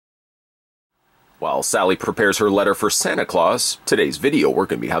While Sally prepares her letter for Santa Claus, today's video we're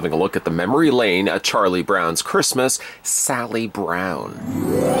going to be having a look at the memory lane at Charlie Brown's Christmas, Sally Brown.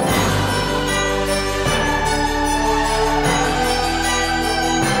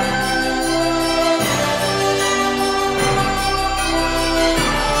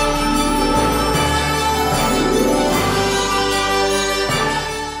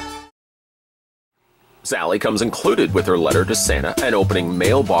 Sally comes included with her letter to Santa, an opening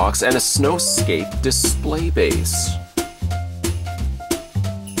mailbox, and a snowscape display base.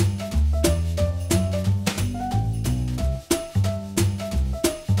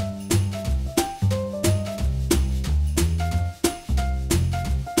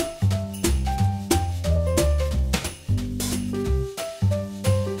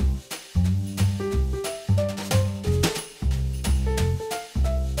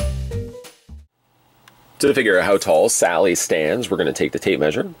 To figure out how tall Sally stands, we're going to take the tape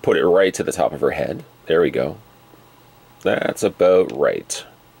measure, put it right to the top of her head. There we go. That's about right.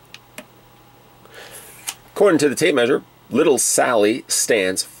 According to the tape measure, little Sally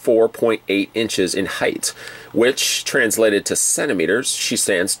stands 4.8 inches in height, which translated to centimeters, she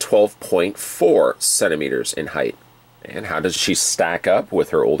stands 12.4 centimeters in height. And how does she stack up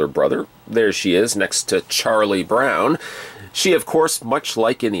with her older brother? There she is next to Charlie Brown. She, of course, much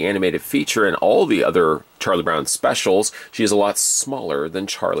like in the animated feature and all the other Charlie Brown specials, she is a lot smaller than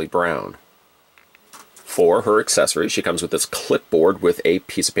Charlie Brown. For her accessory, she comes with this clipboard with a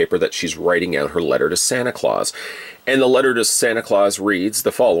piece of paper that she's writing out her letter to Santa Claus. And the letter to Santa Claus reads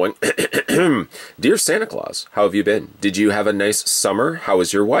the following. Dear Santa Claus, how have you been? Did you have a nice summer? How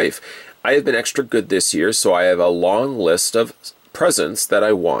is your wife? I have been extra good this year, so I have a long list of presents that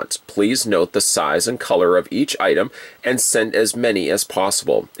I want. Please note the size and color of each item and send as many as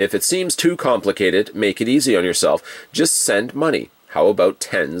possible. If it seems too complicated, make it easy on yourself. Just send money. How about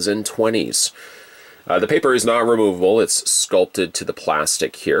 10s and 20s? The paper is not removable. It's sculpted to the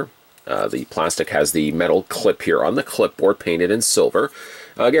plastic here. The plastic has the metal clip here on the clipboard painted in silver.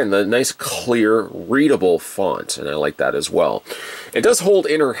 Again, the nice, clear, readable font, and I like that as well. It does hold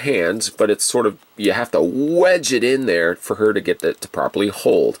in her hand, but it's sort of, you have to wedge it in there for her to get it to properly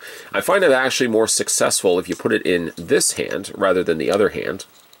hold. I find it actually more successful if you put it in this hand rather than the other hand.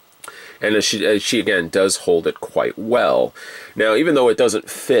 And she again does hold it quite well. Now, even though it doesn't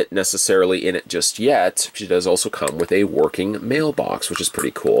fit necessarily in it just yet, she does also come with a working mailbox, which is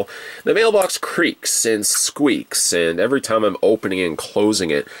pretty cool. The mailbox creaks and squeaks, and every time I'm opening and closing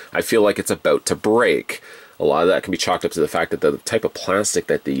it, I feel like it's about to break. A lot of that can be chalked up to the fact that the type of plastic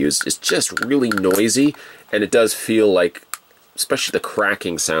that they use is just really noisy, and it does feel like, especially the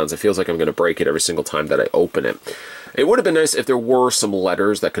cracking sounds, it feels like I'm going to break it every single time that I open it. It would have been nice if there were some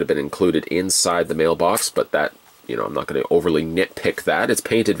letters that could have been included inside the mailbox, but that, you know, I'm not going to overly nitpick that. It's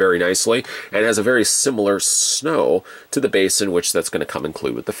painted very nicely and has a very similar snow to the base in which that's going to come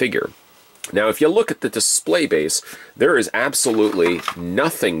included with the figure. Now, if you look at the display base, there is absolutely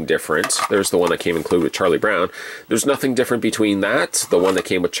nothing different. There's the one that came included with Charlie Brown. There's nothing different between that, the one that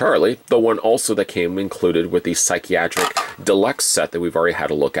came with Charlie, the one also that came included with the Psychiatric Deluxe set that we've already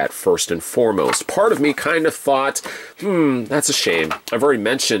had a look at first and foremost. Part of me kind of thought, that's a shame. I've already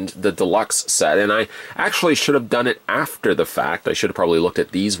mentioned the Deluxe set, and I actually should have done it after the fact. I should have probably looked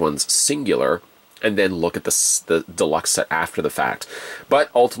at these ones singular, and then look at the Deluxe set after the fact. But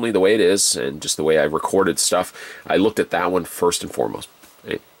ultimately, the way it is, and just the way I recorded stuff, I looked at that one first and foremost.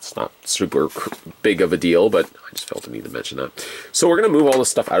 It's not super big of a deal, but I just felt the need to mention that. So we're going to move all this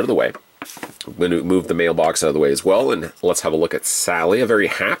stuff out of the way. I'm going to move the mailbox out of the way as well, and let's have a look at Sally, a very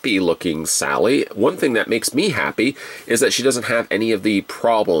happy-looking Sally. One thing that makes me happy is that she doesn't have any of the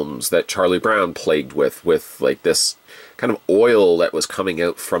problems that Charlie Brown plagued with like this kind of oil that was coming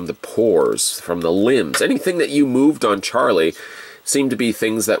out from the pores, from the limbs. Anything that you moved on Charlie seemed to be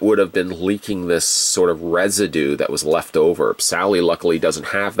things that would have been leaking this sort of residue that was left over. Sally luckily doesn't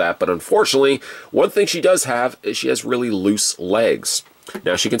have that, but unfortunately, one thing she does have is she has really loose legs.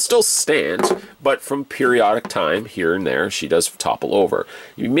 Now, she can still stand, but from periodic time, here and there, she does topple over.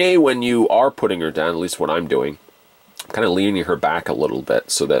 You may, when you are putting her down, at least what I'm doing, kind of leaning her back a little bit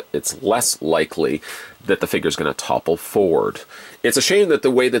so that it's less likely that the figure's going to topple forward. It's a shame that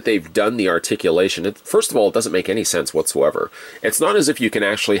the way that they've done the articulation, first of all, it doesn't make any sense whatsoever. It's not as if you can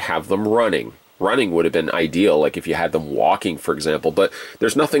actually have them running. Running would have been ideal, like if you had them walking, for example, but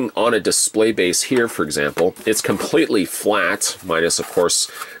there's nothing on a display base here, for example. It's completely flat, minus, of course,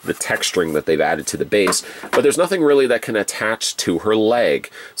 the texturing that they've added to the base, but there's nothing really that can attach to her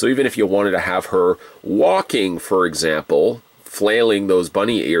leg. So even if you wanted to have her walking, for example, flailing those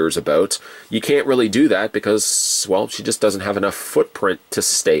bunny ears about, you can't really do that because, well, she just doesn't have enough footprint to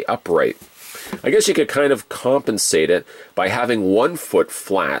stay upright. I guess you could kind of compensate it by having one foot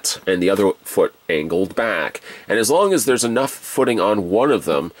flat and the other foot angled back. And as long as there's enough footing on one of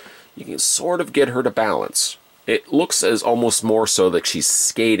them, you can sort of get her to balance. It looks as almost more so that she's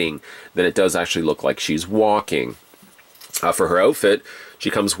skating than it does actually look like she's walking. For her outfit, she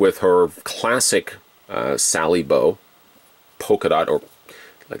comes with her classic Sally bow, polka dot, or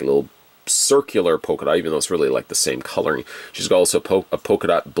like a little circular polka dot, even though it's really like the same coloring. She's got also a polka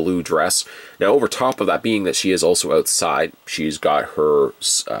dot blue dress. Now, over top of that, being that she is also outside, she's got her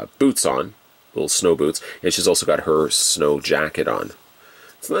boots on, little snow boots, and she's also got her snow jacket on.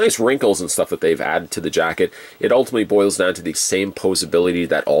 It's nice wrinkles and stuff that they've added to the jacket. It ultimately boils down to the same posability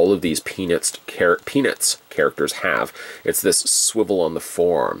that all of these Peanuts characters have. It's this swivel on the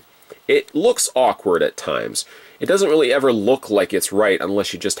forearm. It looks awkward at times. It doesn't really ever look like it's right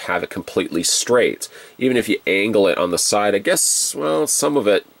unless you just have it completely straight. Even if you angle it on the side, I guess, well, some of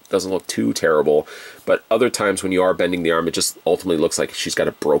it doesn't look too terrible. But other times when you are bending the arm, it just ultimately looks like she's got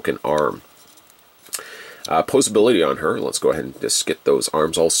a broken arm. Posability on her, let's go ahead and just get those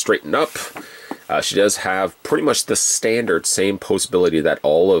arms all straightened up. She does have pretty much the standard same posability that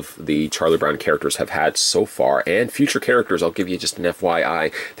all of the Charlie Brown characters have had so far, and future characters, I'll give you just an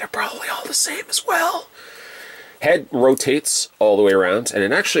FYI, they're probably all the same as well. Head rotates all the way around, and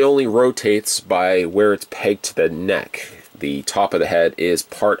it actually only rotates by where it's pegged to the neck. The top of the head is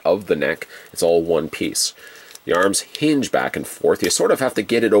part of the neck. It's all one piece. The arms hinge back and forth. You sort of have to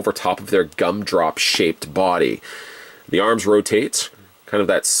get it over top of their gumdrop-shaped body. The arms rotate, kind of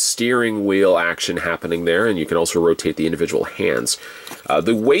that steering wheel action happening there, and you can also rotate the individual hands.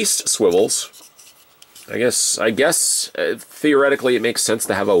 The waist swivels. I guess theoretically it makes sense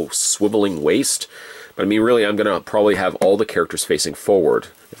to have a swiveling waist, but I mean, really, I'm going to probably have all the characters facing forward.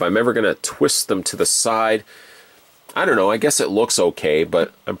 If I'm ever going to twist them to the side, I don't know, I guess it looks okay,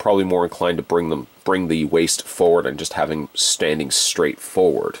 but I'm probably more inclined to bring the waist forward and just having standing straight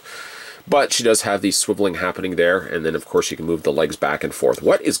forward. But she does have the swiveling happening there, and then of course you can move the legs back and forth.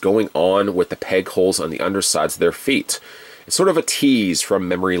 What is going on with the peg holes on the undersides of their feet? It's sort of a tease from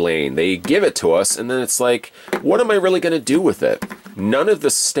memory lane. They give it to us, and then it's like, what am I really going to do with it? None of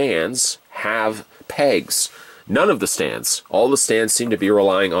the stands have pegs. None of the stands. All the stands seem to be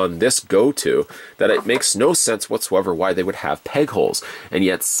relying on this go-to, that it makes no sense whatsoever why they would have peg holes. And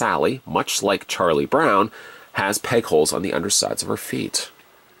yet Sally, much like Charlie Brown, has peg holes on the undersides of her feet.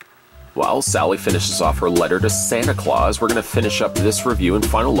 Well, Sally finishes off her letter to Santa Claus. We're going to finish up this review and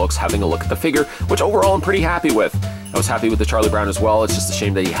final looks having a look at the figure, which overall I'm pretty happy with. I was happy with the Charlie Brown as well. It's just a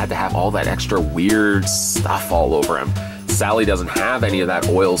shame that he had to have all that extra weird stuff all over him. Sally doesn't have any of that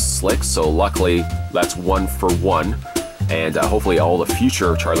oil slick, so luckily that's 1 for 1. And hopefully all the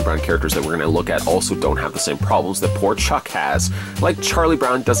future Charlie Brown characters that we're going to look at also don't have the same problems that poor Chuck has. Like Charlie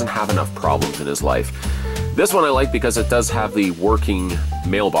Brown doesn't have enough problems in his life. This one I like because it does have the working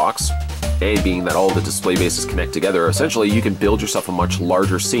mailbox, and being that all the display bases connect together, essentially you can build yourself a much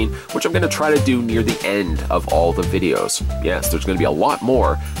larger scene, which I'm going to try to do near the end of all the videos. Yes, there's going to be a lot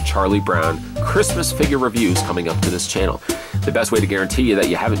more Charlie Brown Christmas figure reviews coming up to this channel. The best way to guarantee you that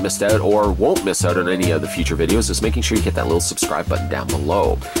you haven't missed out or won't miss out on any of the future videos is making sure you hit that little subscribe button down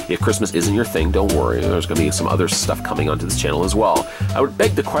below. If Christmas isn't your thing, don't worry. There's going to be some other stuff coming onto this channel as well. I would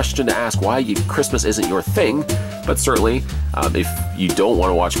beg the question to ask why Christmas isn't your thing, but certainly if you don't want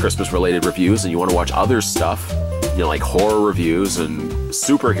to watch Christmas-related reviews and you want to watch other stuff, you know, like horror reviews and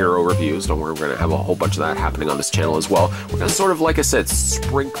superhero reviews, don't worry, we're going to have a whole bunch of that happening on this channel as well. We're going to sort of, like I said,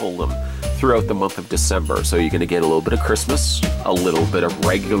 sprinkle them throughout the month of December. So you're going to get a little bit of Christmas, a little bit of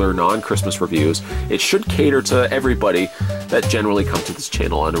regular non-Christmas reviews. It should cater to everybody that generally come to this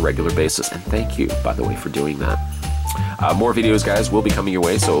channel on a regular basis. And thank you, by the way, for doing that. More videos, guys, will be coming your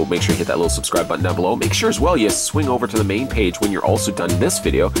way, so make sure you hit that little subscribe button down below. Make sure as well you swing over to the main page when you're also done this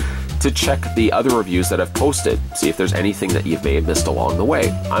video to check the other reviews that I've posted. See if there's anything that you may have missed along the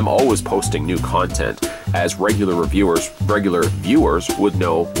way. I'm always posting new content, as regular viewers would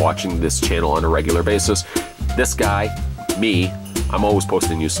know watching this channel on a regular basis. This guy, me, I'm always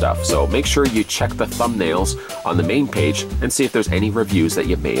posting new stuff, so make sure you check the thumbnails on the main page and see if there's any reviews that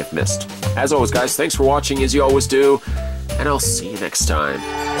you may have missed. As always, guys, thanks for watching as you always do, and I'll see you next time.